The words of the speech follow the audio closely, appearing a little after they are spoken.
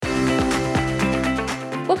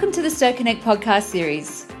Welcome to the Stowe Connect podcast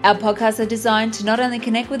series. Our podcasts are designed to not only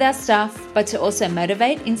connect with our staff, but to also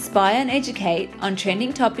motivate, inspire and educate on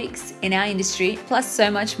trending topics in our industry, plus so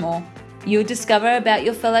much more. You'll discover about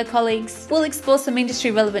your fellow colleagues, we'll explore some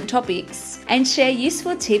industry relevant topics, and share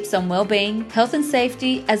useful tips on wellbeing, health and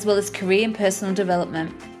safety, as well as career and personal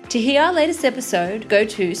development. To hear our latest episode, go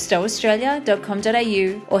to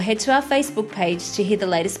stoweaustralia.com.au or head to our Facebook page to hear the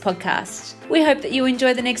latest podcast. We hope that you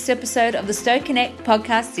enjoy the next episode of the Stowe Connect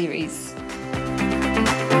podcast series.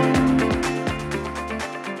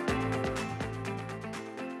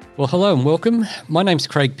 Well, hello and welcome. My name's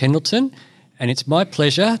Craig Pendleton, and it's my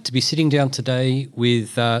pleasure to be sitting down today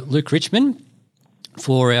with Luke Richmond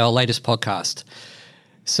for our latest podcast.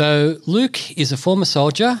 So Luke is a former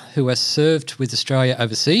soldier who has served with Australia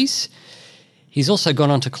overseas. He's also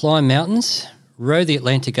gone on to climb mountains, row the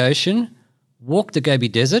Atlantic Ocean, walk the Gobi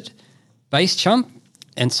Desert, base jump,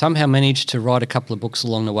 and somehow managed to write a couple of books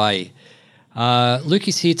along the way. Luke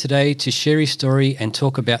is here today to share his story and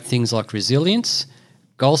talk about things like resilience,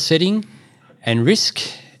 goal setting and risk,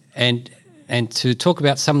 and to talk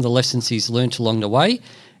about some of the lessons he's learnt along the way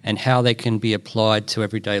and how they can be applied to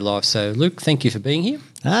everyday life. So, Luke, thank you for being here.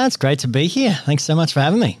 It's great to be here. Thanks so much for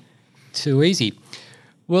having me. Too easy.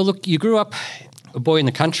 Well, look, you grew up a boy in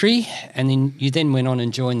the country, and then you went on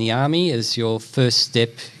and joined the Army as your first step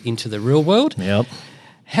into the real world. Yep.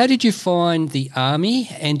 How did you find the Army,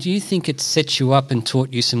 and do you think it set you up and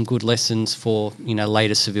taught you some good lessons for,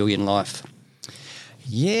 later civilian life?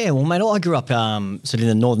 Yeah, well, mate, I grew up sort of in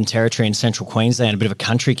the Northern Territory in Central Queensland, a bit of a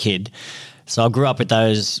country kid. So I grew up with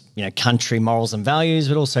those, country morals and values,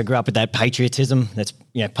 but also grew up with that patriotism that's,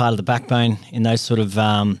 part of the backbone in those sort of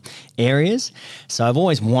areas. So I've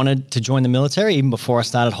always wanted to join the military, even before I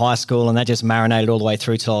started high school, and that just marinated all the way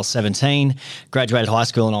through till I was 17. Graduated high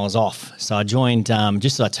school and I was off. So I joined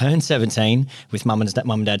just as I turned 17 with mum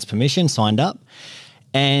and dad's permission, signed up.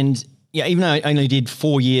 And even though I only did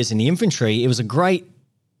 4 years in the infantry, it was a great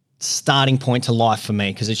starting point to life for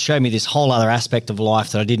me because it showed me this whole other aspect of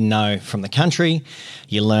life that I didn't know from the country.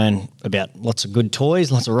 You learn about lots of good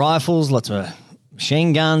toys, lots of rifles, lots of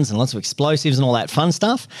machine guns and lots of explosives and all that fun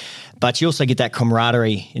stuff. But you also get that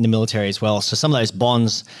camaraderie in the military as well. So some of those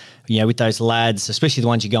bonds, with those lads, especially the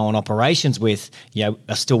ones you go on operations with,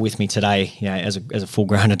 are still with me today, as a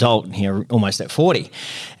full-grown adult, almost at 40.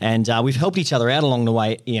 And we've helped each other out along the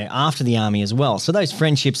way, after the Army as well. So those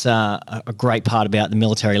friendships are a great part about the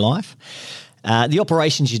military life. The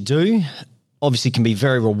operations you do obviously can be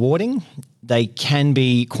very rewarding. They can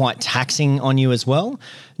be quite taxing on you as well,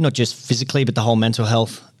 not just physically, but the whole mental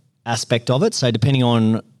health aspect of it. So depending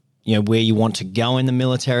on, where you want to go in the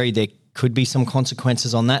military, there could be some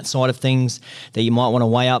consequences on that side of things that you might want to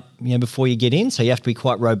weigh up, before you get in. So you have to be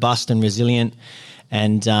quite robust and resilient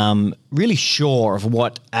and really sure of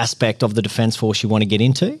what aspect of the Defence Force you want to get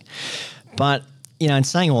into. But, in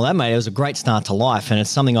saying all that, mate, it was a great start to life, and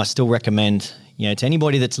it's something I still recommend, to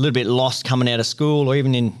anybody that's a little bit lost coming out of school or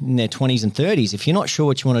even in their 20s and 30s. If you're not sure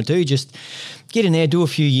what you want to do, just get in there, do a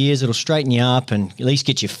few years. It'll straighten you up and at least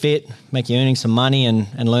get you fit, make you earning some money and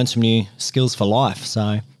learn some new skills for life.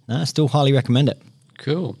 So I still highly recommend it.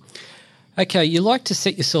 Cool. Okay, you like to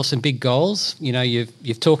set yourself some big goals.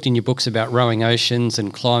 You've talked in your books about rowing oceans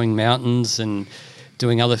and climbing mountains and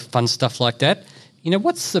doing other fun stuff like that.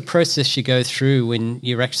 What's the process you go through when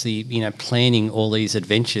you're actually, planning all these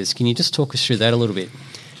adventures? Can you just talk us through that a little bit?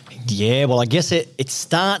 Yeah, well, I guess it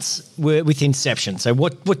starts with inception. So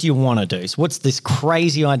what do you want to do? So what's this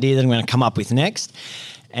crazy idea that I'm going to come up with next?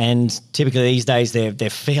 And typically these days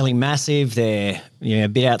they're fairly massive. They're a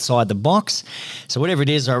bit outside the box. So whatever it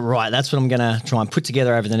is, right, that's what I'm going to try and put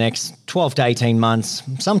together over the next 12 to 18 months,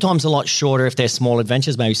 sometimes a lot shorter if they're small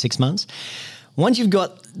adventures, maybe 6 months. Once you've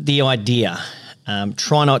got the idea,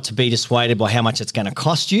 try not to be dissuaded by how much it's going to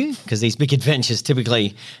cost you, because these big adventures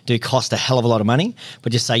typically do cost a hell of a lot of money.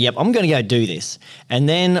 But just say, yep, I'm going to go do this. And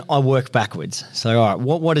then I work backwards. So, all right,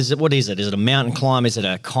 what is it? What is it? Is it a mountain climb? Is it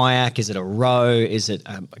a kayak? Is it a row? Is it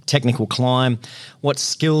a technical climb? What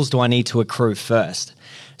skills do I need to accrue first?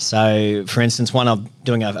 So, for instance, one I'm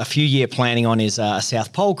doing a few-year planning on is a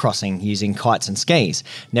South Pole crossing using kites and skis.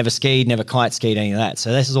 Never skied, never kite skied, any of that.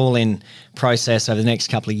 So this is all in process over the next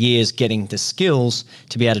couple of years, getting the skills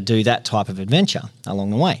to be able to do that type of adventure along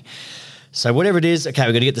the way. So whatever it is, okay,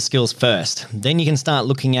 we've got to get the skills first. Then you can start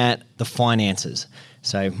looking at the finances.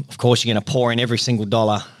 So, of course, you're going to pour in every single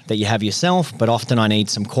dollar that you have yourself, but often I need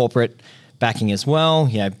some corporate backing as well,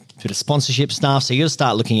 bit of sponsorship stuff. So you got to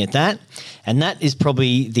start looking at that. And that is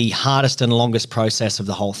probably the hardest and longest process of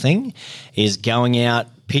the whole thing, is going out,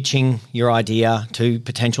 pitching your idea to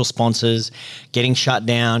potential sponsors, getting shut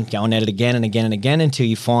down, going at it again and again and again until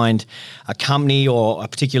you find a company or a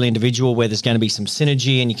particular individual where there's going to be some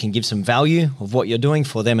synergy and you can give some value of what you're doing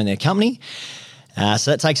for them and their company. So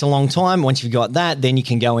that takes a long time. Once you've got that, then you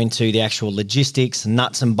can go into the actual logistics,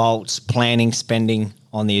 nuts and bolts, planning, spending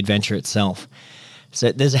on the adventure itself.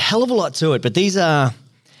 So there's a hell of a lot to it, but these are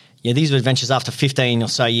adventures after 15 or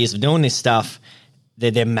so years of doing this stuff.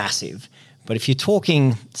 They're massive. But if you're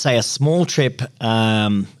talking, say, a small trip,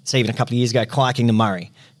 say even a couple of years ago, kayaking the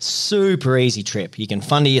Murray, super easy trip. You can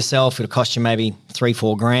fund it yourself. It'll cost you maybe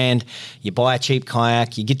 $3-4 grand. You buy a cheap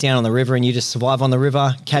kayak, you get down on the river and you just survive on the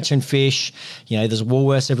river, catching fish. There's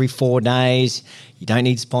Woolworths every 4 days. You don't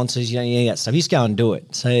need sponsors. You don't need that stuff. You just go and do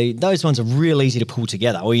it. So those ones are real easy to pull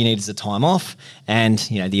together. All you need is the time off and,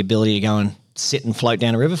 the ability to go and sit and float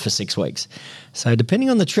down a river for 6 weeks. So depending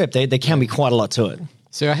on the trip, there can be quite a lot to it.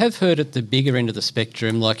 So I have heard at the bigger end of the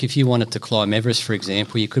spectrum, like if you wanted to climb Everest, for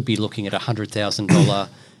example, you could be looking at $100,000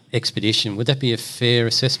 expedition. Would that be a fair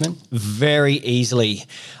assessment? Very easily.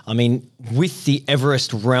 I mean, with the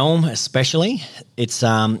Everest realm especially, it's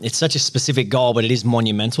such a specific goal, but it is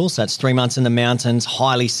monumental. So it's 3 months in the mountains,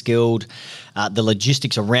 highly skilled. The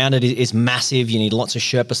logistics around it is massive. You need lots of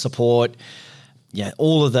Sherpa support. Yeah,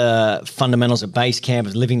 all of the fundamentals of base camp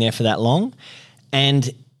is living there for that long.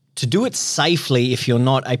 And to do it safely, if you're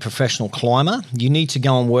not a professional climber, you need to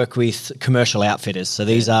go and work with commercial outfitters. So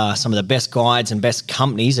these are some of the best guides and best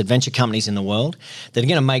companies, adventure companies in the world, that are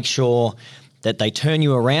going to make sure that they turn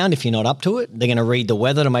you around if you're not up to it. They're going to read the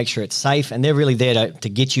weather to make sure it's safe, and they're really there to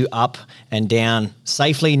get you up and down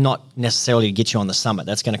safely, not necessarily to get you on the summit.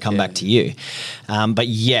 That's going to come back to you. But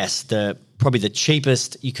yes, probably the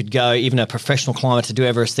cheapest you could go, even a professional climber to do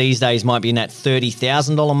Everest these days might be in that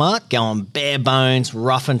 $30,000 mark, going bare bones,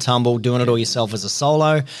 rough and tumble, doing it all yourself as a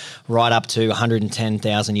solo, right up to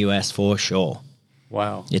 $110,000 US for sure.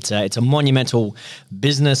 Wow. It's a monumental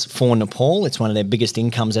business for Nepal. It's one of their biggest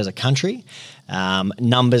incomes as a country.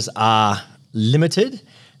 Numbers are limited,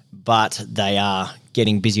 but they are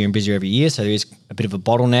getting busier and busier every year. So there is a bit of a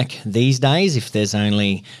bottleneck these days if there's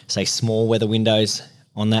only, say, small weather windows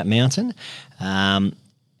on that mountain. And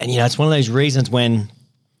it's one of those reasons when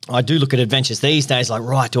I do look at adventures these days, like,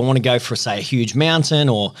 right, do I want to go for, say, a huge mountain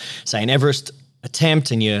or, say, an Everest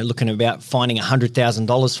attempt, and you're looking about finding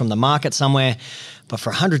 $100,000 from the market somewhere. But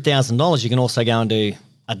for $100,000, you can also go and do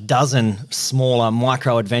a dozen smaller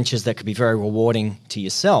micro adventures that could be very rewarding to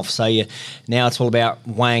yourself. So now it's all about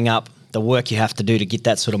weighing up the work you have to do to get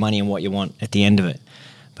that sort of money and what you want at the end of it.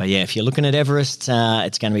 But yeah, if you're looking at Everest,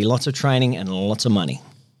 it's going to be lots of training and lots of money.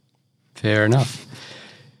 Fair enough.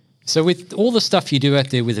 So with all the stuff you do out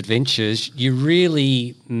there with adventures, you're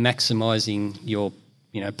really maximising your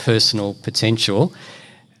personal potential.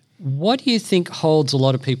 What do you think holds a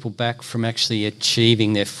lot of people back from actually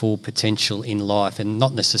achieving their full potential in life, and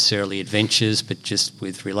not necessarily adventures, but just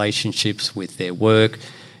with relationships, with their work,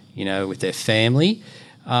 with their family?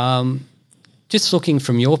 Just looking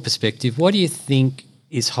from your perspective, what do you think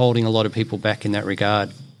is holding a lot of people back in that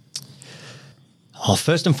regard? Oh,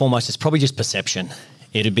 first and foremost, it's probably just perception.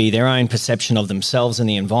 It'd be their own perception of themselves and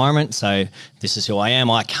the environment. So this is who I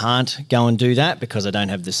am. I can't go and do that because I don't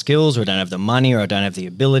have the skills, or I don't have the money, or I don't have the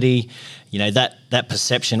ability. That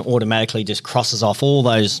perception automatically just crosses off all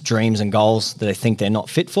those dreams and goals that they think they're not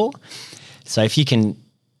fit for. So if you can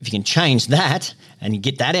change that and you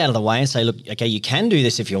get that out of the way and say, look, okay, you can do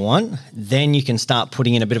this if you want, then you can start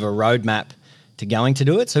putting in a bit of a roadmap to going to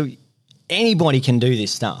do it. So anybody can do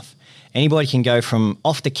this stuff. Anybody can go from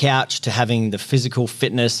off the couch to having the physical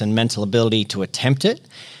fitness and mental ability to attempt it.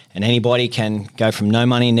 And anybody can go from no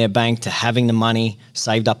money in their bank to having the money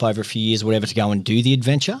saved up over a few years, whatever, to go and do the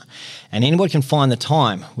adventure. And anybody can find the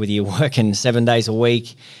time, whether you're working 7 days a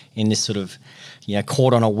week in this sort of,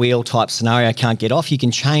 caught on a wheel type scenario, can't get off, you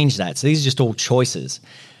can change that. So these are just all choices.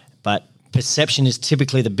 But perception is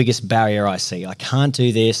typically the biggest barrier I see. I can't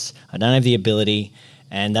do this. I don't have the ability.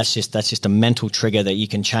 And that's just a mental trigger that you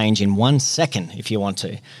can change in 1 second if you want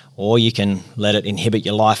to, or you can let it inhibit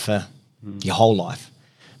your life for your whole life.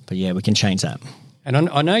 But yeah, we can change that. And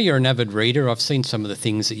I know you're an avid reader. I've seen some of the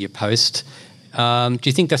things that you post. Do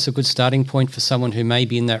you think that's a good starting point for someone who may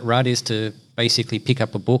be in that rut, is to basically pick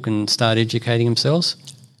up a book and start educating themselves?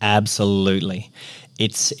 Absolutely.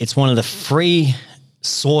 It's one of the free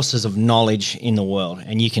sources of knowledge in the world,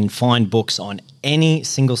 and you can find books on any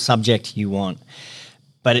single subject you want.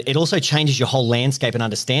 But it also changes your whole landscape and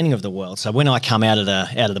understanding of the world. So when I come out of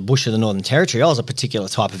the bush of the Northern Territory, I was a particular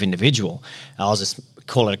type of individual. I was this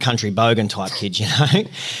call it a country bogan type kid, you know.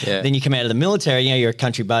 Yeah. Then you come out of the military, you're a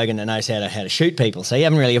country bogan that knows how to shoot people. So you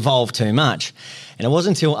haven't really evolved too much. And it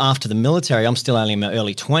wasn't until after the military, I'm still only in my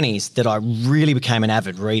early 20s, that I really became an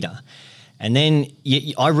avid reader. And then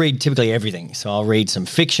I read typically everything. So I'll read some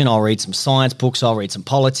fiction, I'll read some science books, I'll read some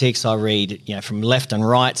politics, I'll read, from left and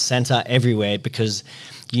right, centre, everywhere, because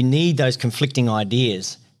you need those conflicting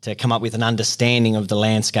ideas to come up with an understanding of the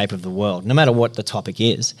landscape of the world, no matter what the topic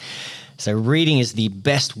is. So reading is the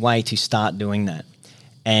best way to start doing that.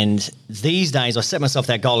 And these days, I set myself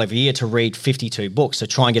that goal every year to read 52 books, so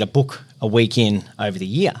try and get a book a week in over the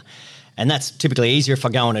year. And that's typically easier if I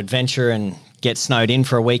go on adventure and get snowed in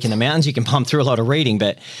for a week in the mountains. You can pump through a lot of reading,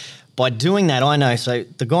 but by doing that, I know. So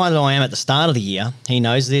the guy that I am at the start of the year, he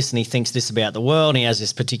knows this and he thinks this about the world and he has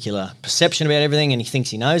this particular perception about everything and he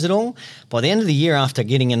thinks he knows it all. By the end of the year, after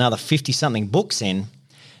getting another 50-something books in,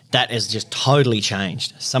 that has just totally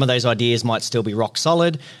changed. Some of those ideas might still be rock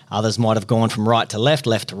solid. Others might have gone from right to left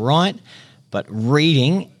to right. But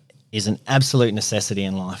reading is an absolute necessity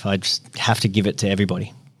in life. I just have to give it to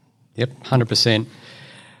everybody. Yep, 100%.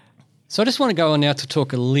 So I just want to go on now to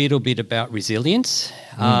talk a little bit about resilience.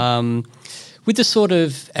 With the sort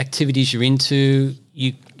of activities you're into,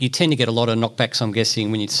 you tend to get a lot of knockbacks, I'm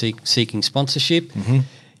guessing, when you're seeking sponsorship. Mm-hmm.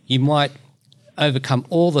 You might overcome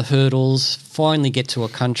all the hurdles, finally get to a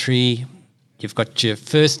country. You've got your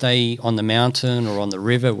first day on the mountain or on the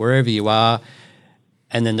river, wherever you are,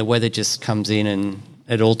 and then the weather just comes in and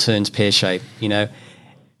it all turns pear-shaped,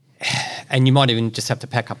 and you might even just have to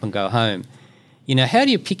pack up and go home. How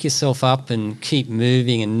do you pick yourself up and keep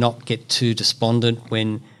moving and not get too despondent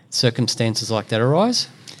when circumstances like that arise?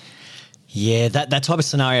 Yeah, that type of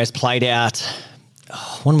scenario has played out.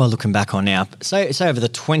 What am I looking back on now? So over the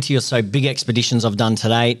 20 or so big expeditions I've done to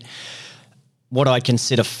date, what I'd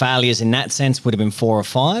consider failures in that sense would have been 4 or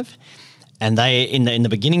 5. And they, in the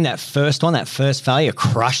beginning, that first failure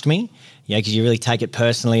crushed me. Yeah, because you really take it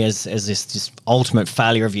personally as this ultimate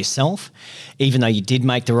failure of yourself, even though you did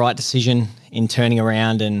make the right decision in turning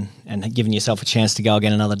around and giving yourself a chance to go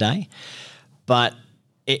again another day. But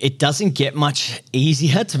it doesn't get much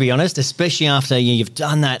easier, to be honest, especially after you've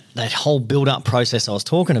done that whole build-up process I was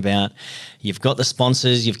talking about. You've got the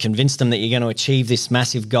sponsors, you've convinced them that you're going to achieve this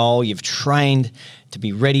massive goal, you've trained to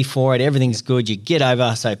be ready for it, everything's good, you get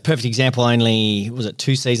over. So perfect example, only, was it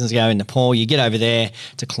 2 seasons ago in Nepal, you get over there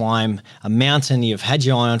to climb a mountain you've had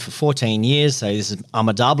your eye on for 14 years. So this is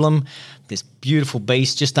Amadablam, this beautiful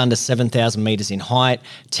beast just under 7,000 metres in height,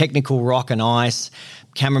 technical rock and ice,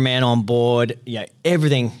 cameraman on board,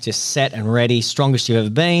 everything just set and ready, strongest you've ever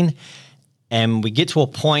been. And we get to a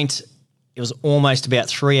point, it was almost about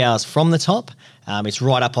 3 hours from the top. It's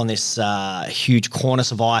right up on this huge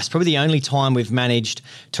cornice of ice, probably the only time we've managed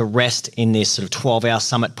to rest in this sort of 12-hour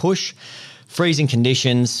summit push. Freezing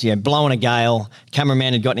conditions, blowing a gale.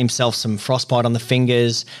 Cameraman had gotten himself some frostbite on the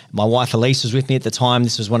fingers. My wife Elise was with me at the time.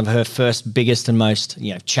 This was one of her first biggest and most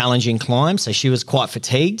challenging climbs, so she was quite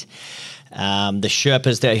fatigued. The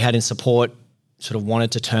Sherpas that he had in support sort of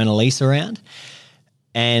wanted to turn Elise around,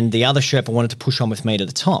 and the other Sherpa wanted to push on with me to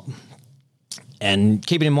the top. And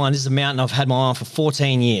keeping in mind, this is a mountain I've had my eye on for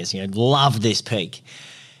 14 years. Love this peak.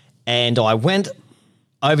 And I went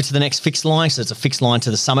over to the next fixed line, so it's a fixed line to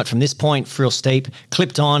the summit from this point, real steep,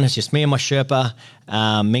 clipped on. It's just me and my Sherpa,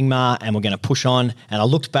 Mingma, and we're going to push on. And I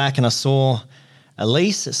looked back and I saw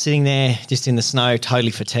Elise sitting there just in the snow,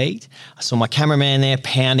 totally fatigued. I saw my cameraman there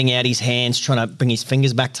pounding out his hands, trying to bring his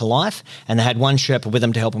fingers back to life, and they had one Sherpa with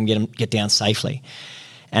him to help him get down safely.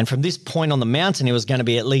 And from this point on the mountain, it was going to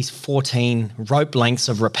be at least 14 rope lengths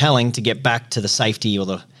of rappelling to get back to the safety or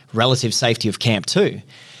the relative safety of Camp 2.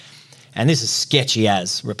 And this is sketchy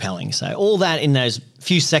as rappelling. So all that in those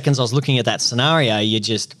few seconds I was looking at that scenario,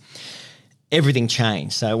 everything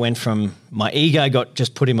changed. So it went from my ego got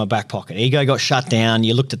just put in my back pocket. Ego got shut down.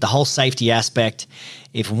 You looked at the whole safety aspect.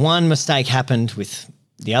 If one mistake happened with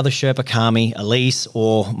the other Sherpa Kami, Elise,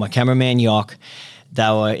 or my cameraman Yok, they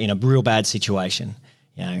were in a real bad situation.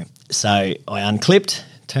 So I unclipped,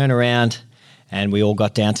 turned around, and we all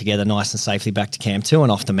got down together nice and safely back to Camp 2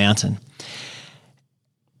 and off the mountain.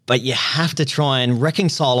 But you have to try and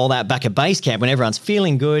reconcile all that back at base camp when everyone's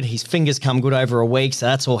feeling good, his fingers come good over a week, so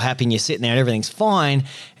that's all happy, and you're sitting there and everything's fine,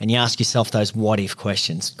 and you ask yourself those what-if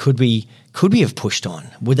questions. Could we have pushed on?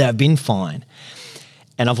 Would they have been fine?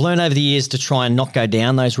 And I've learned over the years to try and not go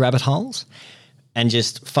down those rabbit holes and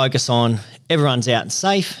just focus on everyone's out and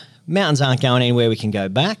safe, mountains aren't going anywhere, we can go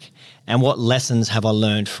back, and what lessons have I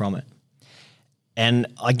learned from it? And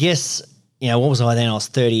I guess, what was I then? I was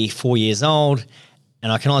 34 years old,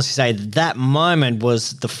 And I can honestly say that moment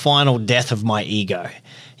was the final death of my ego.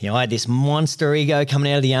 You know, I had this monster ego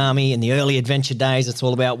coming out of the army in the early adventure days. It's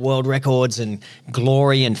all about world records and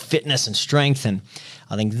glory and fitness and strength. And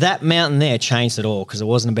I think that mountain there changed it all, because it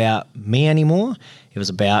wasn't about me anymore. It was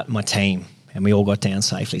about my team, and we all got down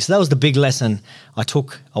safely. So that was the big lesson I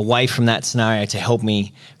took away from that scenario to help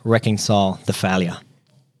me reconcile the failure.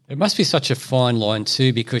 It must be such a fine line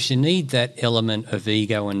too, because you need that element of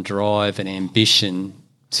ego and drive and ambition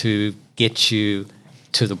to get you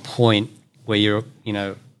to the point where you're,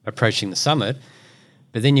 approaching the summit.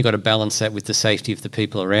 But then you've got to balance that with the safety of the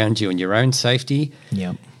people around you and your own safety.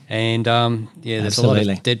 Yeah. And there's Absolutely. a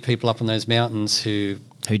lot of dead people up on those mountains who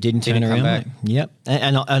didn't turn around. Back. Yep.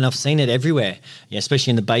 And I've seen it everywhere, especially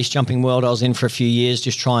in the base jumping world. I was in for a few years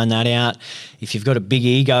just trying that out. If you've got a big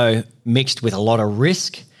ego mixed with a lot of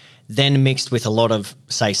risk, then mixed with a lot of,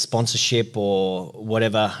 say, sponsorship or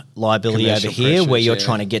whatever liability Commercial over here, pressures, where you're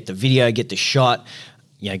trying to get the video, get the shot,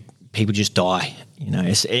 people just die.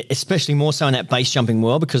 Especially more so in that base jumping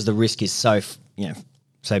world, because the risk is so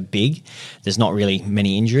big. There's not really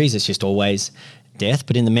many injuries. It's just always death.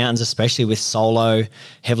 But in the mountains, especially with solo,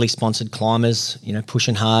 heavily sponsored climbers,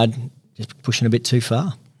 pushing hard, just pushing a bit too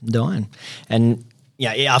far, dying. And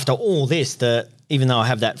after all this, even though I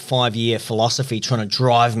have that 5-year philosophy trying to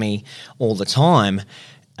drive me all the time,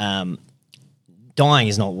 dying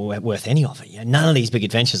is not worth any of it. None of these big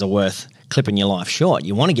adventures are worth clipping your life short.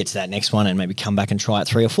 You want to get to that next one and maybe come back and try it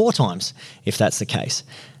 3 or 4 times if that's the case.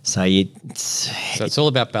 So it's all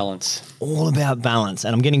about balance. All about balance.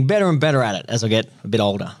 And I'm getting better and better at it as I get a bit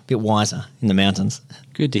older, a bit wiser in the mountains.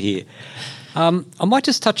 Good to hear. I might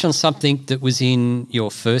just touch on something that was in your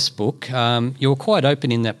first book. You were quite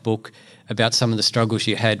open in that book about some of the struggles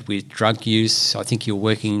you had with drug use. I think you were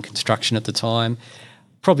working in construction at the time,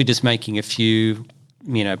 probably just making a few,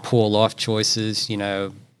 poor life choices,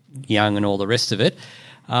 young and all the rest of it.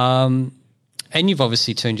 And you've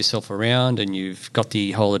obviously turned yourself around and you've got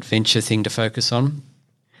the whole adventure thing to focus on.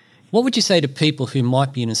 What would you say to people who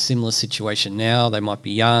might be in a similar situation now? They might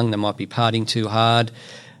be young, they might be partying too hard.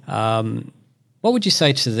 What would you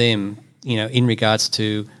say to them, in regards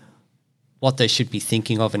to what they should be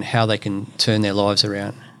thinking of and how they can turn their lives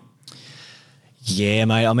around? Yeah,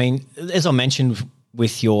 mate. I mean, as I mentioned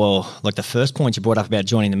with your, the first point you brought up about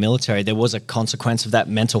joining the military, there was a consequence of that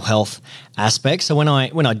mental health aspect. So when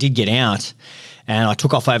I did get out and I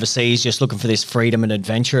took off overseas just looking for this freedom and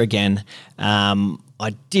adventure again,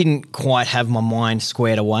 I didn't quite have my mind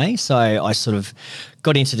squared away. So I sort of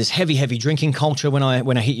got into this heavy drinking culture when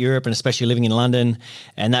I hit Europe, and especially living in London,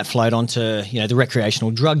 and that flowed onto, the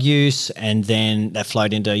recreational drug use, and then that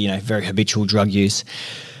flowed into, very habitual drug use.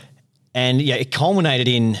 And it culminated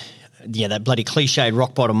in that bloody cliched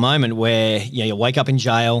rock bottom moment where you wake up in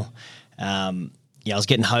jail. I was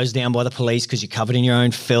getting hosed down by the police because you're covered in your own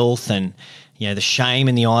filth, and the shame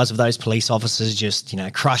in the eyes of those police officers just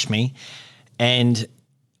crushed me. And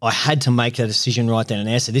I had to make that decision right then and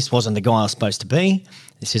there. So this wasn't the guy I was supposed to be.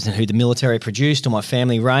 This isn't who the military produced or my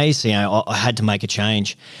family raised. I had to make a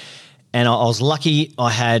change. And I was lucky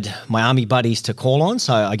I had my army buddies to call on.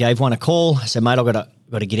 So I gave one a call. I said, mate, I've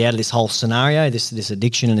got to get out of this whole scenario, this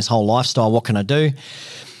addiction and this whole lifestyle. What can I do?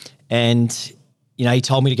 And, he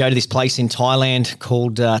told me to go to this place in Thailand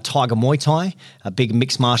called Tiger Muay Thai, a big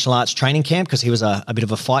mixed martial arts training camp, because he was a bit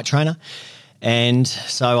of a fight trainer. And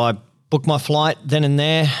so I booked my flight then and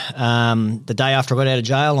there the day after I got out of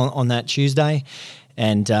jail on that Tuesday.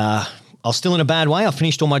 And I was still in a bad way. I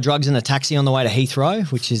finished all my drugs in a taxi on the way to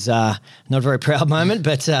Heathrow, which is not a very proud moment,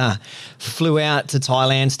 but flew out to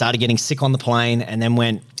Thailand, started getting sick on the plane, and then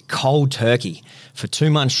went cold turkey for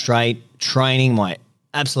 2 months straight, training my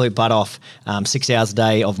absolute butt off, 6 hours a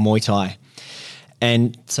day of Muay Thai.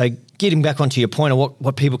 And so getting back onto your point of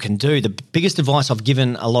what people can do, the biggest advice I've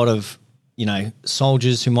given a lot of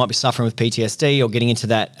soldiers who might be suffering with PTSD or getting into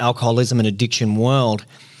that alcoholism and addiction world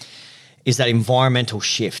is that environmental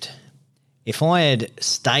shift. If I had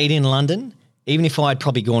stayed in London, even if I had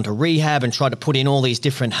probably gone to rehab and tried to put in all these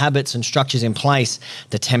different habits and structures in place,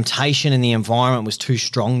 the temptation in the environment was too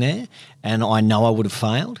strong there, and I know I would have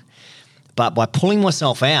failed. But by pulling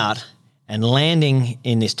myself out and landing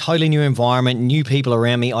in this totally new environment, new people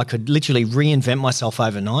around me, I could literally reinvent myself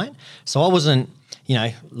overnight. So I wasn't,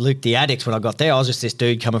 Luke the addict when I got there. I was just this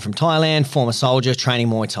dude coming from Thailand, former soldier, training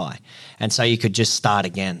Muay Thai. And so you could just start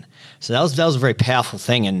again. So that was a very powerful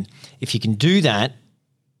thing. And if you can do that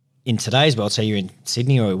in today's world, say you're in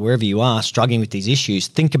Sydney or wherever you are struggling with these issues,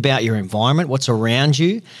 think about your environment, what's around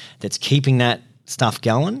you that's keeping that stuff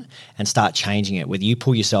going, and start changing it, whether you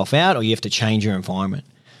pull yourself out or you have to change your environment.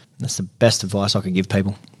 That's the best advice I could give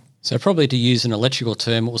people. So probably to use an electrical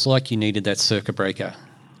term, it was like you needed that circuit breaker.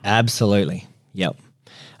 Absolutely. Yep.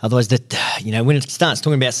 Otherwise, when it starts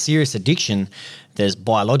talking about serious addiction, there's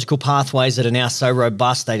biological pathways that are now so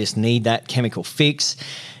robust, they just need that chemical fix.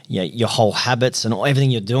 Your whole habits and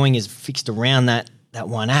everything you're doing is fixed around that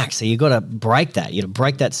one act. So you've got to break that. You got to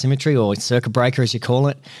break that symmetry, or circuit breaker as you call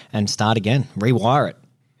it, and start again, rewire it.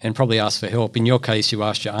 And probably ask for help. In your case, you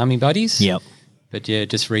asked your army buddies. Yep. But yeah,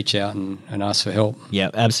 just reach out and ask for help. Yeah,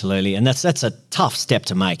 absolutely. And that's a tough step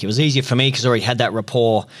to make. It was easier for me because I already had that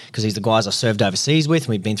rapport because he's the guys I served overseas with, and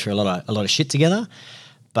we've been through a lot of shit together.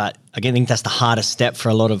 But again, I think that's the hardest step for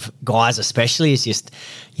a lot of guys, especially, is just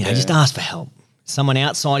ask for help. Someone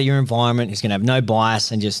outside of your environment who's going to have no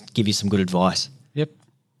bias and just give you some good advice. Yep,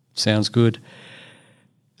 sounds good.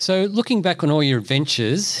 So looking back on all your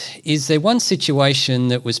adventures, is there one situation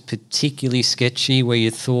that was particularly sketchy where you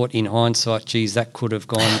thought in hindsight, geez, that could have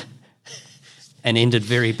gone and ended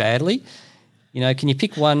very badly? Can you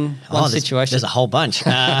pick one situation? There's a whole bunch.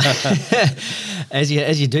 As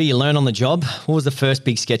you do, you learn on the job. What was the first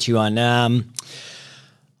big sketchy one? In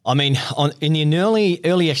the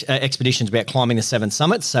early expeditions about climbing the 7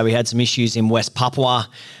 summits, so we had some issues in West Papua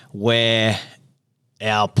where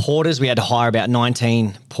our porters, we had to hire about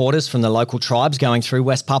 19 porters from the local tribes going through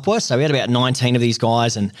West Papua. So we had about 19 of these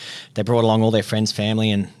guys, and they brought along all their friends, family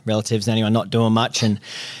and relatives, anyone not doing much. And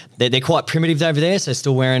they're quite primitive over there, so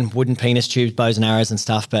still wearing wooden penis tubes, bows and arrows and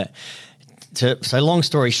stuff. So long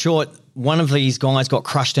story short, one of these guys got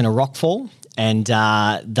crushed in a rock fall, and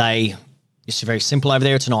it's very simple over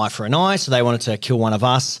there. It's an eye for an eye. So they wanted to kill one of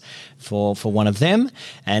us for one of them.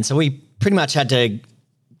 And so we pretty much had to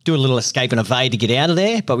do a little escape and evade to get out of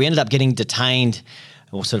there, but we ended up getting detained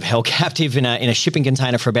or sort of held captive in a shipping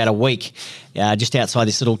container for about a week, just outside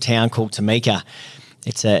this little town called Tamika.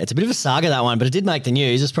 It's a bit of a saga, that one, but it did make the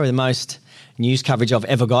news. It's probably the most news coverage I've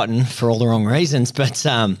ever gotten for all the wrong reasons. But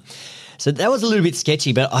so that was a little bit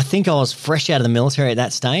sketchy, but I think I was fresh out of the military at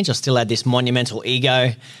that stage. I still had this monumental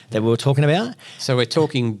ego that we were talking about. So we're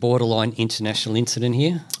talking borderline international incident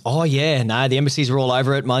here? Oh, yeah. No, the embassies were all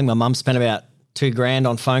over it. My mum spent about $2,000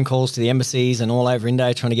 on phone calls to the embassies and all over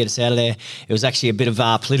Indo trying to get us out of there. It was actually a bit of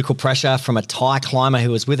political pressure from a Thai climber who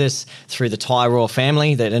was with us through the Thai royal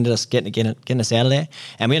family that ended up getting us out of there.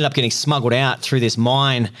 And we ended up getting smuggled out through this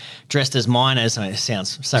mine, dressed as miners. I mean, it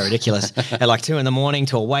sounds so ridiculous. At like 2 a.m.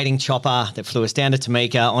 to a waiting chopper that flew us down to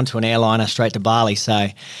Tamika, onto an airliner straight to Bali. So,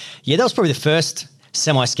 yeah, that was probably the first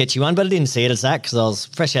semi-sketchy one, but I didn't see it as that because I was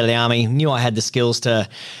fresh out of the army, knew I had the skills to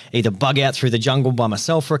either bug out through the jungle by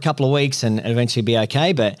myself for a couple of weeks and eventually be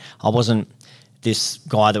okay, but I wasn't this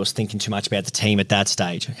guy that was thinking too much about the team at that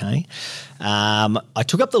stage, okay? I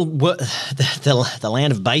took up the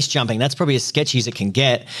land of base jumping. That's probably as sketchy as it can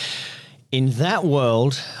get. In that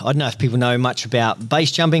world, I don't know if people know much about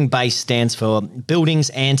base jumping. Base stands for buildings,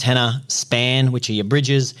 antenna, span, which are your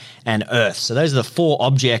bridges, and earth. So those are the 4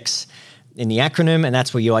 objects in the acronym, and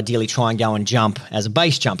that's where you ideally try and go and jump as a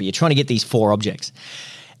base jumper. You're trying to get these 4 objects.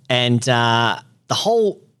 And the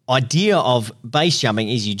whole idea of base jumping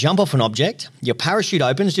is you jump off an object, your parachute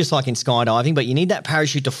opens just like in skydiving, but you need that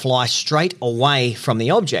parachute to fly straight away from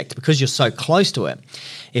the object because you're so close to it.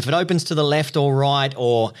 If it opens to the left or right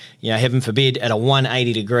or, heaven forbid, at a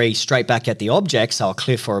 180 degree straight back at the object, so a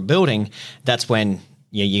cliff or a building, that's when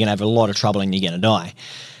you're going to have a lot of trouble and you're going to die.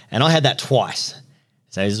 And I had that twice.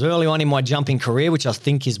 So it was early on in my jumping career, which I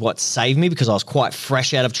think is what saved me because I was quite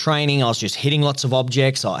fresh out of training. I was just hitting lots of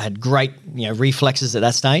objects. I had great reflexes at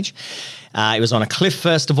that stage. It was on a cliff,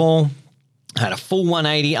 first of all. I had a full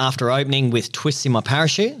 180 after opening with twists in my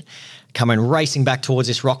parachute. Coming racing back towards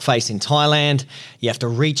this rock face in Thailand. You have to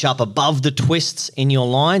reach up above the twists in your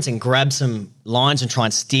lines and grab some lines and try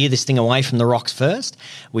and steer this thing away from the rocks first,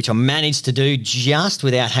 which I managed to do just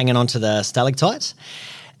without hanging onto the stalactites.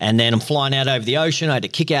 And then I'm flying out over the ocean. I had to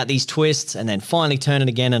kick out these twists and then finally turn it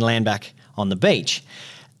again and land back on the beach.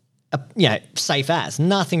 Safe as.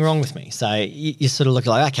 Nothing wrong with me. So you sort of look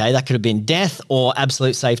like, okay, that could have been death or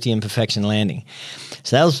absolute safety and perfection landing.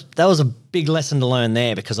 So that was a big lesson to learn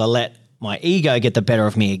there because I let my ego get the better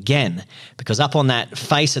of me again because up on that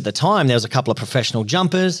face at the time, there was a couple of professional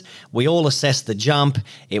jumpers. We all assessed the jump.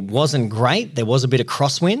 It wasn't great. There was a bit of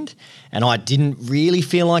crosswind and I didn't really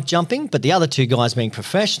feel like jumping, but the other 2 guys being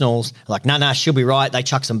professionals, like, no, she'll be right. They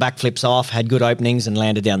chucked some backflips off, had good openings and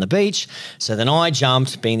landed down the beach. So then I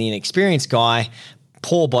jumped, being the inexperienced guy,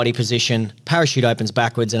 poor body position, parachute opens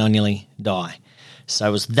backwards and I nearly die. So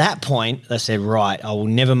it was that point I said, right, I will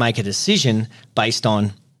never make a decision based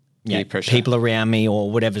on people around me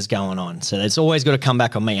or whatever's going on. So it's always got to come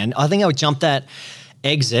back on me. And I think I jumped that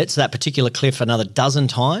exit, so that particular cliff, another dozen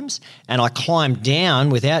times, and I climbed down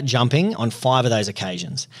without jumping on 5 of those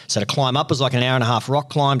occasions. So to climb up was like an hour and a half rock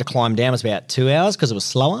climb, to climb down was about 2 hours because it was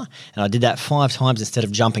slower, and I did that 5 times instead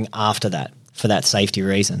of jumping after that for that safety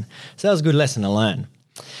reason. So that was a good lesson to learn.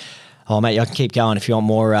 Oh, mate, I can keep going if you want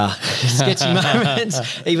more sketchy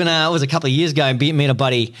moments. Even it was a couple of years ago, me and a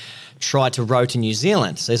buddy tried to row to New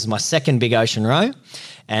Zealand. So this is my second big ocean row,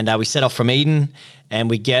 and we set off from Eden, and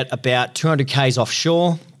we get about 200 Ks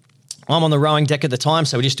offshore. I'm on the rowing deck at the time,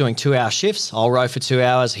 so we're just doing 2-hour shifts. I'll row for 2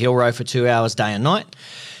 hours, he'll row for 2 hours, day and night.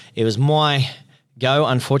 It was my go,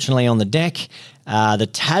 unfortunately, on the deck. The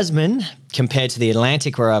Tasman, compared to the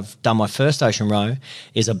Atlantic, where I've done my first ocean row,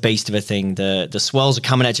 is a beast of a thing. The swells are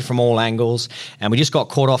coming at you from all angles, and we just got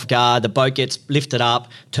caught off guard. The boat gets lifted up,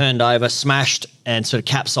 turned over, smashed, and sort of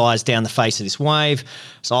capsized down the face of this wave.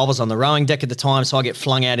 So I was on the rowing deck at the time, so I get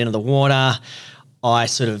flung out into the water. I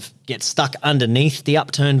sort of get stuck underneath the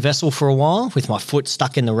upturned vessel for a while with my foot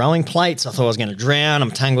stuck in the rowing plates. I thought I was going to drown.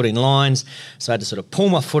 I'm tangled in lines. So I had to sort of pull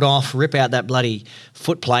my foot off, rip out that bloody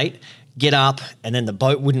foot plate, get up, and then the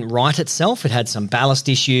boat wouldn't right itself. It had some ballast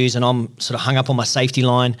issues, and I'm sort of hung up on my safety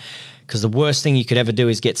line, because the worst thing you could ever do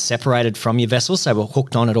is get separated from your vessel. So we're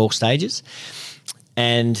hooked on at all stages.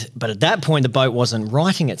 But at that point, the boat wasn't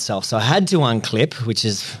righting itself. So I had to unclip, which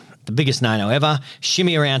is the biggest no-no ever,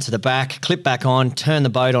 shimmy around to the back, clip back on, turn the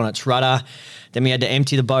boat on its rudder. Then we had to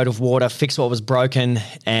empty the boat of water, fix what was broken,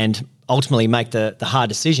 and ultimately make the hard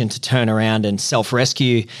decision to turn around and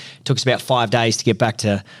self-rescue. It took us about 5 days to get back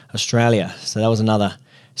to Australia. So that was another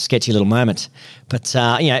sketchy little moment. But,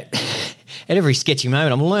 at every sketchy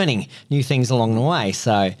moment, I'm learning new things along the way.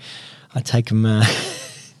 So I take them as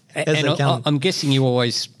they come. I'm guessing you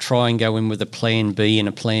always try and go in with a plan B and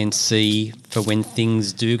a plan C for when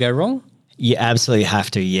things do go wrong? You absolutely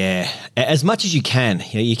have to, yeah. As much as you can.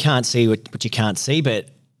 You can't see what you can't see, but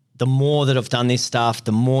the more that I've done this stuff,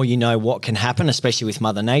 the more you know what can happen, especially with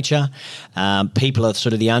Mother Nature. People are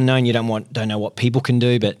sort of the unknown. You don't know what people can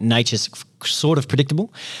do, but nature's sort of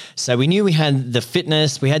predictable. So we knew we had the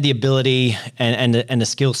fitness, we had the ability and the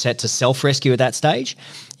skill set to self-rescue at that stage.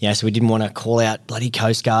 Yeah, so we didn't want to call out bloody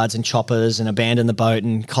coast guards and choppers and abandon the boat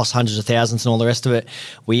and cost hundreds of thousands and all the rest of it.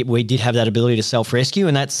 We did have that ability to self-rescue,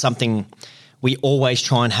 and that's something we always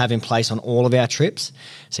try and have in place on all of our trips.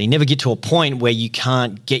 So you never get to a point where you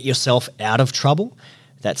can't get yourself out of trouble.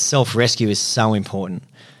 That self-rescue is so important.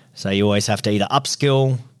 So you always have to either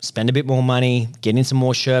upskill, spend a bit more money, get in some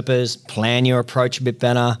more Sherpas, plan your approach a bit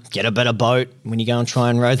better, get a better boat when you go and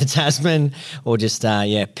try and row the Tasman, or just,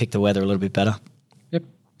 pick the weather a little bit better. Yep,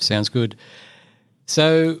 sounds good.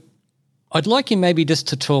 So I'd like you maybe just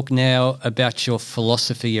to talk now about your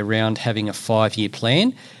philosophy around having a 5-year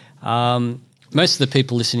plan. Most of the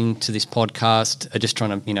people listening to this podcast are just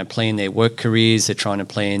trying to, plan their work careers. They're trying to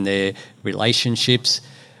plan their relationships.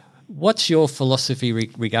 What's your philosophy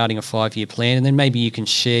regarding a 5-year plan? And then maybe you can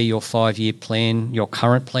share your 5-year plan, your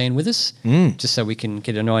current plan with us, just so we can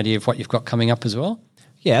get an idea of what you've got coming up as well.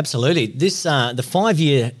 Yeah, absolutely. This the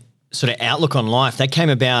 5-year sort of outlook on life, that came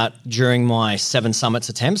about during my 7 summits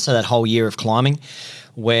attempts, so that whole year of climbing,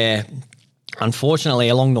 where unfortunately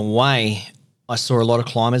along the way I saw a lot of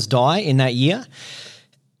climbers die in that year.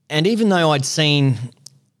 And even though I'd seen,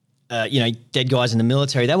 dead guys in the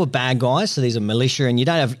military, they were bad guys. So these are militia, and you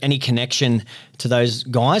don't have any connection to those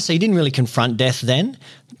guys. So you didn't really confront death then.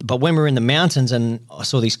 But when we were in the mountains and I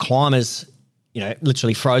saw these climbers,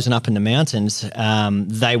 literally frozen up in the mountains,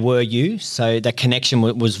 they were you. So that connection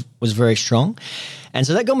was very strong. And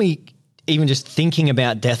so that got me even just thinking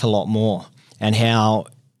about death a lot more, and how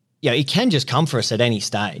it can just come for us at any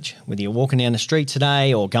stage, whether you're walking down the street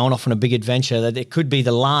today or going off on a big adventure, that it could be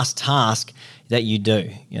the last task that you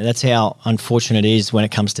do. That's how unfortunate it is when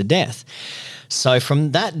it comes to death. So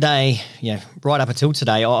from that day, right up until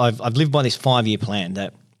today, I've lived by this 5-year plan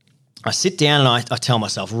that I sit down and I tell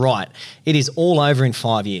myself, right, it is all over in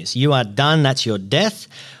 5 years. You are done. That's your death.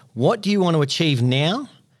 What do you want to achieve now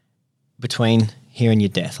between here and your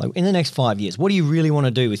death? Like in the next 5 years, what do you really want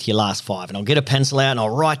to do with your last 5? And I'll get a pencil out and I'll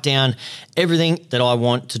write down everything that I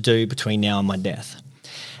want to do between now and my death.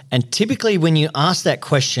 And typically when you ask that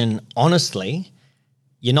question honestly,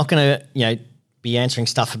 you're not going to, be answering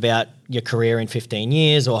stuff about your career in 15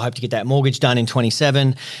 years or hope to get that mortgage done in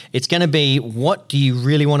 27. It's going to be, what do you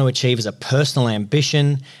really want to achieve as a personal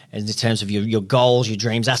ambition, in terms of your goals, your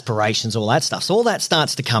dreams, aspirations, all that stuff. So all that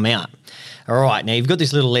starts to come out. All right, now you've got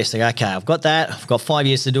this little list. Like, okay, I've got that. I've got 5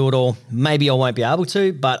 years to do it all. Maybe I won't be able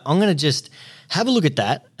to, but I'm going to just have a look at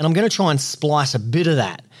that, and I'm going to try and splice a bit of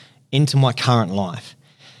that into my current life.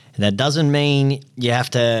 And that doesn't mean you have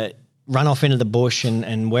to run off into the bush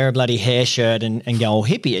and wear a bloody hair shirt and go all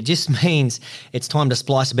hippie. It just means it's time to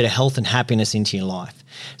splice a bit of health and happiness into your life.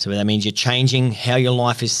 So that means you're changing how your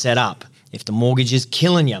life is set up. If the mortgage is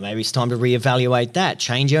killing you, maybe it's time to reevaluate that.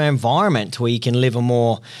 Change your environment to where you can live a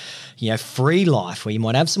more, free life, where you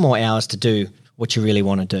might have some more hours to do what you really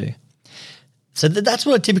want to do. So that's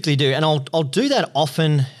what I typically do. And I'll do that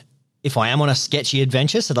often if I am on a sketchy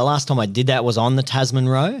adventure. So the last time I did that was on the Tasman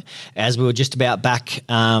Row, as we were just about back to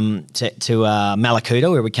Malakuta,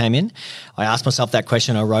 where we came in. I asked myself that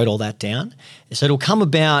question. I wrote all that down. So it'll come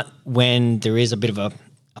about when there is a bit of a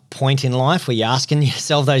point in life where you're asking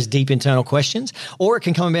yourself those deep internal questions, or it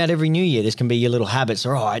can come about every new year. This can be your little habits.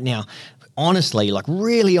 All right, now, honestly, like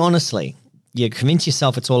really honestly, you convince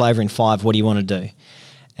yourself it's all over in 5. What do you want to do?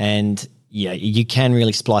 And yeah, you can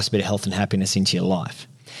really splice a bit of health and happiness into your life.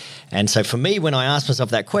 And so for me, when I asked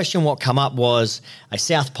myself that question, what come up was a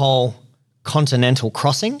South Pole continental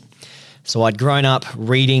crossing. So I'd grown up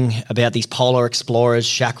reading about these polar explorers,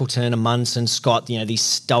 Shackleton, Amundsen, Scott, these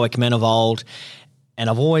stoic men of old. And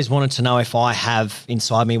I've always wanted to know if I have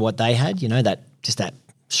inside me what they had, that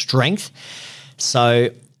strength. So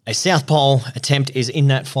a South Pole attempt is in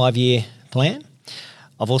that 5-year plan.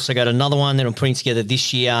 I've also got another one that I'm putting together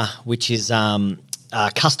this year, which is a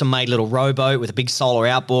custom-made little rowboat with a big solar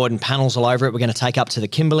outboard and panels all over it. We're going to take up to the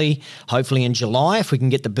Kimberley, hopefully in July, if we can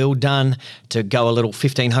get the build done, to go a little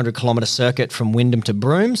 1,500-kilometre circuit from Wyndham to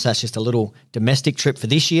Broome. So that's just a little domestic trip for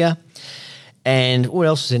this year. And what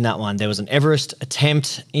else was in that one? There was an Everest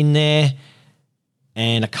attempt in there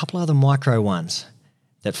and a couple other micro ones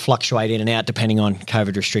that fluctuate in and out depending on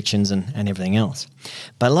COVID restrictions and everything else.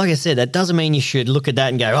 But like I said, that doesn't mean you should look at that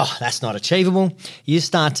and go, oh, that's not achievable. You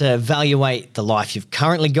start to evaluate the life you've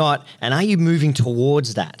currently got, and are you moving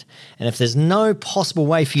towards that? And if there's no possible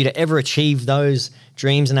way for you to ever achieve those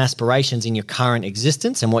dreams and aspirations in your current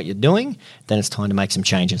existence and what you're doing, then it's time to make some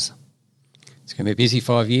changes. It's going to be a busy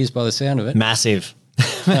 5 years by the sound of it. Massive.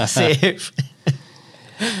 Massive.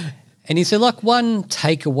 And is there like one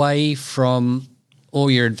takeaway from all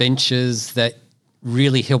your adventures that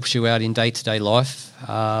really helps you out in day-to-day life?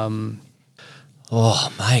 Oh,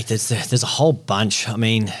 mate, there's a whole bunch. I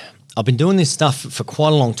mean, I've been doing this stuff for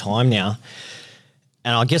quite a long time now,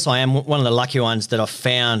 and I guess I am one of the lucky ones that I've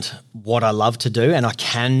found what I love to do, and I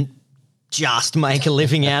can just make a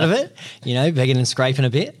living out of it, begging and scraping a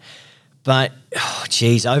bit. But,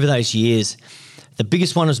 over those years, the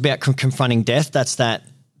biggest one was about confronting death. That's that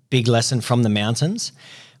big lesson from the mountains.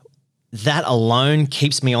 That alone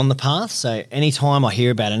keeps me on the path. So anytime I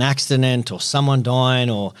hear about an accident or someone dying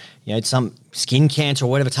or, some skin cancer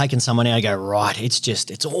or whatever taking someone out, I go, right,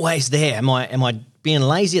 it's always there. Am I being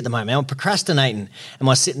lazy at the moment? Am I procrastinating? Am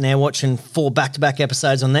I sitting there watching 4 back-to-back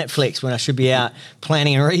episodes on Netflix when I should be out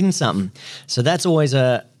planning and reading something? So that's always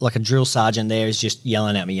a drill sergeant there is just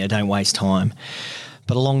yelling at me, don't waste time.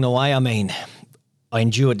 But along the way, I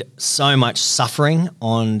endured so much suffering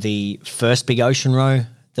on the first big ocean row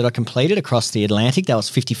that I completed across the Atlantic. That was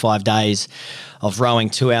 55 days of rowing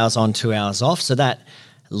 2 hours on, 2 hours off. So that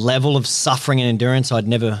level of suffering and endurance I'd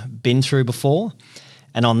never been through before.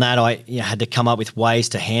 And on that, I had to come up with ways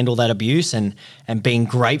to handle that abuse, and being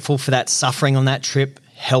grateful for that suffering on that trip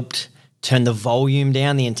helped turn the volume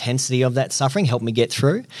down, the intensity of that suffering helped me get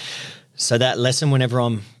through. So that lesson, whenever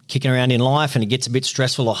I'm kicking around in life and it gets a bit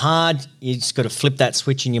stressful or hard, you just got to flip that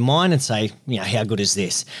switch in your mind and say, how good is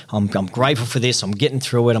this? I'm grateful for this. I'm getting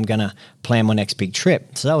through it. I'm going to plan my next big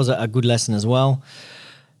trip. So that was a good lesson as well.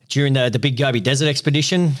 During the Big Gobi Desert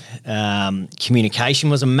Expedition, communication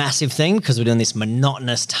was a massive thing because we're doing this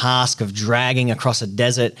monotonous task of dragging across a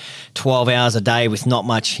desert 12 hours a day with not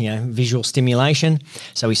much visual stimulation.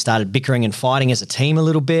 So we started bickering and fighting as a team a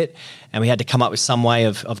little bit, and we had to come up with some way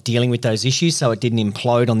of dealing with those issues so it didn't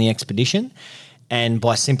implode on the expedition. And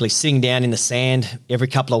by simply sitting down in the sand every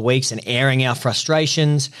couple of weeks and airing our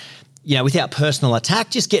frustrations, without personal attack,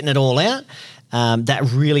 just getting it all out, that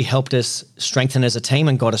really helped us strengthen as a team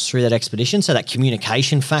and got us through that expedition. So that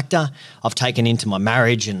communication factor I've taken into my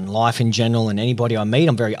marriage and life in general, and anybody I meet,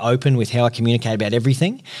 I'm very open with how I communicate about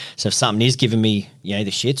everything. So if something is giving me, the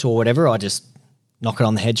shits or whatever, I just knock it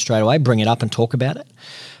on the head straight away, bring it up and talk about it.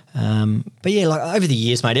 But over the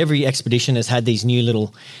years, mate, every expedition has had these new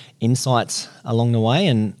little insights along the way.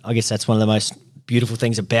 And I guess that's one of the most beautiful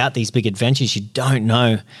things about these big adventures. You don't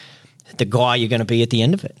know the guy you're going to be at the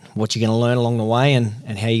end of it, what you're going to learn along the way,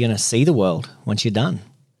 and how you're going to see the world once you're done.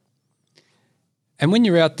 And when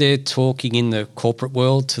you're out there talking in the corporate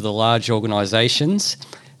world to the large organisations,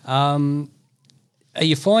 are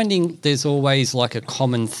you finding there's always like a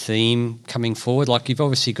common theme coming forward? Like you've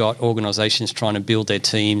obviously got organisations trying to build their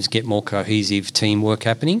teams, get more cohesive teamwork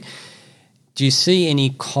happening. Do you see any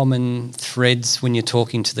common threads when you're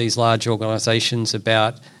talking to these large organisations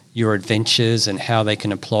about your adventures and how they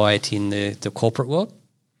can apply it in the corporate world?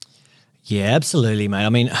 Yeah, absolutely, mate. I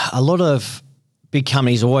mean, a lot of big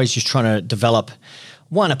companies are always just trying to develop,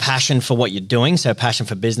 a passion for what you're doing, so a passion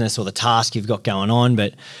for business or the task you've got going on,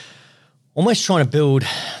 but almost trying to build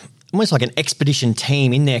almost like an expedition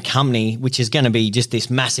team in their company, which is going to be just this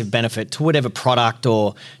massive benefit to whatever product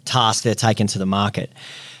or task they're taking to the market.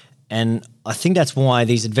 And I think that's why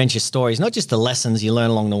these adventure stories, not just the lessons you learn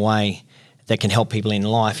along the way that can help people in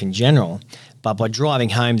life in general, but by driving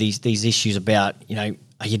home these issues about,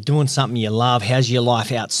 are you doing something you love? How's your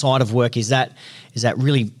life outside of work? Is that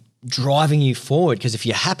really driving you forward? Because if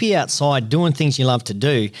you're happy outside doing things you love to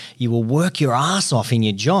do, you will work your ass off in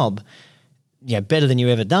your job, better than you've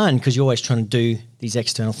ever done, because you're always trying to do these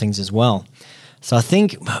external things as well. So I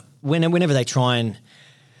think whenever they try and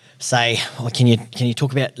say, can you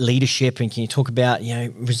talk about leadership and can you talk about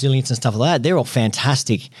resilience and stuff like that, they're all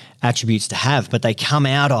fantastic attributes to have, but they come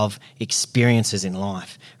out of experiences in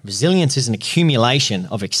life. Resilience is an accumulation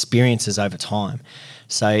of experiences over time.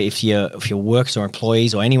 So if your workers or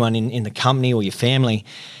employees or anyone in the company or your family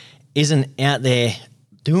isn't out there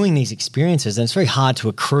doing these experiences, then it's very hard to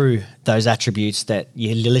accrue those attributes that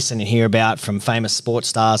you listen and hear about from famous sports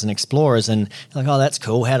stars and explorers, and you're like, oh, that's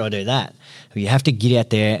cool, how do I do that? You have to get out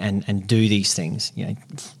there and do these things.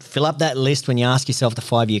 Fill up that list when you ask yourself the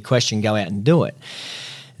 5-year question, go out and do it.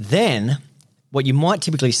 Then what you might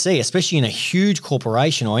typically see, especially in a huge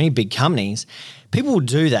corporation or any big companies, people will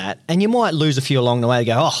do that, and you might lose a few along the way. They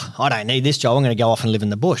go, oh, I don't need this job. I'm going to go off and live in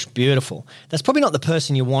the bush. Beautiful. That's probably not the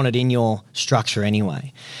person you wanted in your structure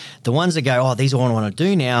anyway. The ones that go, oh, these are what I want to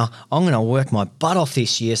do now. I'm going to work my butt off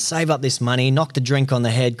this year, save up this money, knock the drink on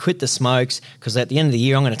the head, quit the smokes, because at the end of the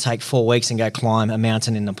year, I'm going to take 4 weeks and go climb a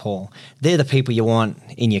mountain in Nepal. They're the people you want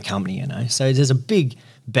in your company, So there's a big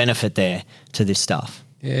benefit there to this stuff.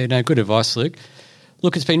 Yeah, no, good advice, Luke.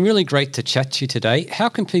 Look, it's been really great to chat to you today. How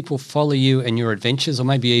can people follow you and your adventures, or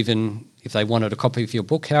maybe even if they wanted a copy of your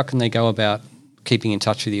book, how can they go about keeping in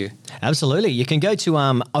touch with you? Absolutely. You can go to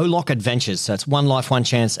OLOC Adventures. So it's One Life, One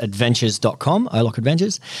Chance Adventures.com, OLOC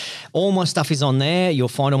Adventures. All my stuff is on there. You'll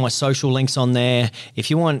find all my social links on there.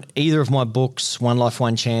 If you want either of my books, One Life,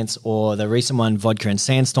 One Chance, or the recent one, Vodka and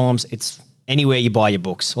Sandstorms, it's anywhere you buy your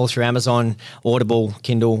books, all through Amazon, Audible,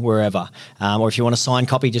 Kindle, wherever. Or if you want a signed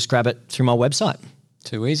copy, just grab it through my website.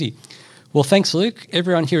 Too easy. Well, thanks, Luke.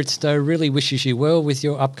 Everyone here at Stowe really wishes you well with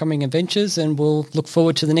your upcoming adventures, and we'll look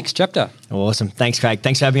forward to the next chapter. Awesome. Thanks, Craig.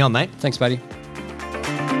 Thanks for having me on, mate. Thanks, buddy.